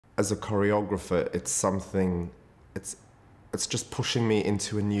as a choreographer, it's something, it's just pushing me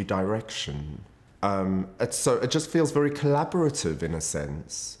into a new direction. So it just feels very collaborative in a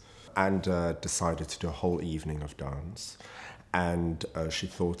sense. And decided to do a whole evening of dance. And she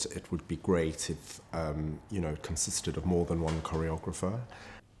thought it would be great if, it consisted of more than one choreographer.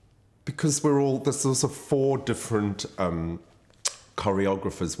 Because there's also 4 different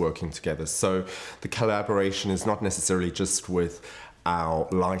choreographers working together. So the collaboration is not necessarily just with our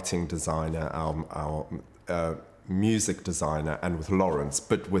lighting designer, our music designer, and with Lawrence,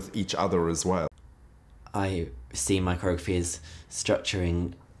 but with each other as well. I see my choreography as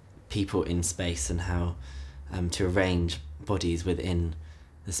structuring people in space and how to arrange bodies within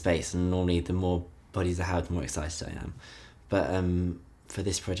the space, and normally the more bodies I have, the more excited I am. But for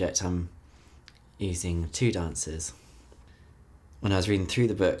this project I'm using 2 dancers. When I was reading through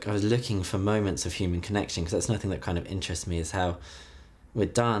the book, I was looking for moments of human connection, because that's nothing that kind of interests me, is how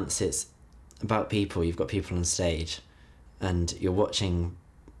with dance it's about people. You've got people on stage and you're watching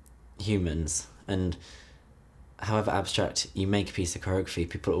humans, and however abstract you make a piece of choreography,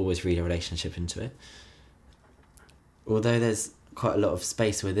 people always read a relationship into it. Although there's quite a lot of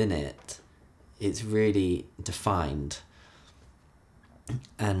space within it, it's really defined.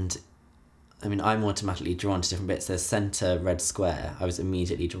 And I mean, I'm automatically drawn to different bits. There's centre red square I was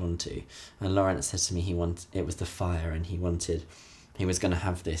immediately drawn to. And Lawrence said to me it was the fire, and he was going to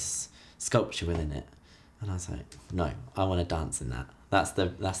have this sculpture within it. And I was like, no, I want to dance in that. That's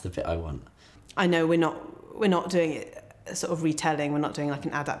the bit I want. I know we're not doing it sort of retelling, we're not doing like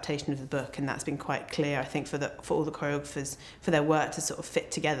an adaptation of the book, and that's been quite clear, I think, for all the choreographers, for their work to sort of fit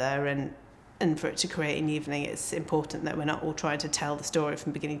together and for it to create an evening. It's important that we're not all trying to tell the story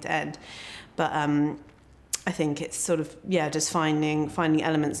from beginning to end. But I think it's sort of, just finding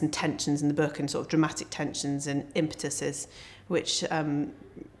elements and tensions in the book, and sort of dramatic tensions and impetuses, which can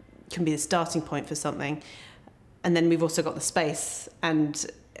be the starting point for something. And then we've also got the space, and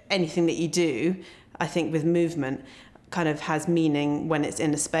anything that you do, I think, with movement kind of has meaning when it's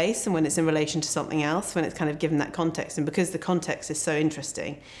in a space and when it's in relation to something else, when it's kind of given that context. And because the context is so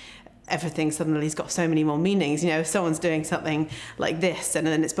interesting, everything suddenly has got so many more meanings. If someone's doing something like this and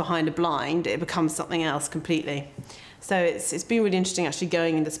then it's behind a blind, it becomes something else completely. So it's been really interesting actually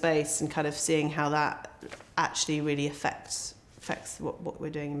going into space and kind of seeing how that actually really affects what we're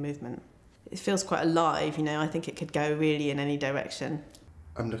doing in movement. It feels quite alive, I think it could go really in any direction.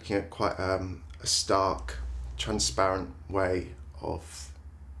 I'm looking at quite a stark, transparent way of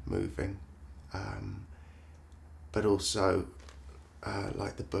moving, but also,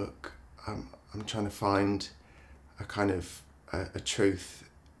 like the book, I'm trying to find a kind of a truth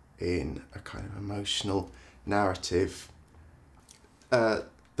in a kind of emotional narrative. The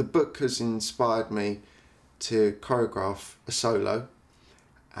book has inspired me to choreograph a solo,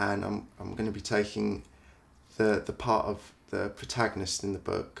 and I'm going to be taking the part of the protagonist in the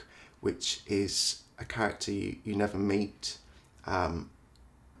book, which is a character you never meet.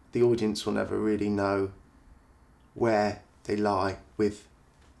 The audience will never really know where they lie with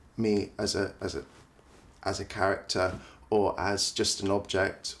me as a character, or as just an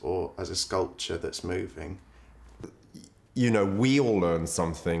object, or as a sculpture that's moving. We all learn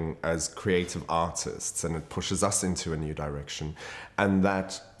something as creative artists, and it pushes us into a new direction. And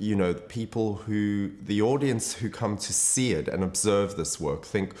that, the audience who come to see it and observe this work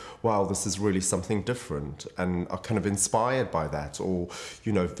think, wow, this is really something different, and are kind of inspired by that, or,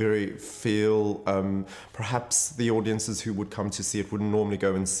 perhaps the audiences who would come to see it wouldn't normally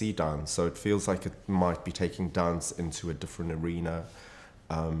go and see dance. So it feels like it might be taking dance into a different arena.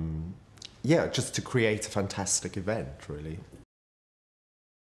 Just to create a fantastic event, really.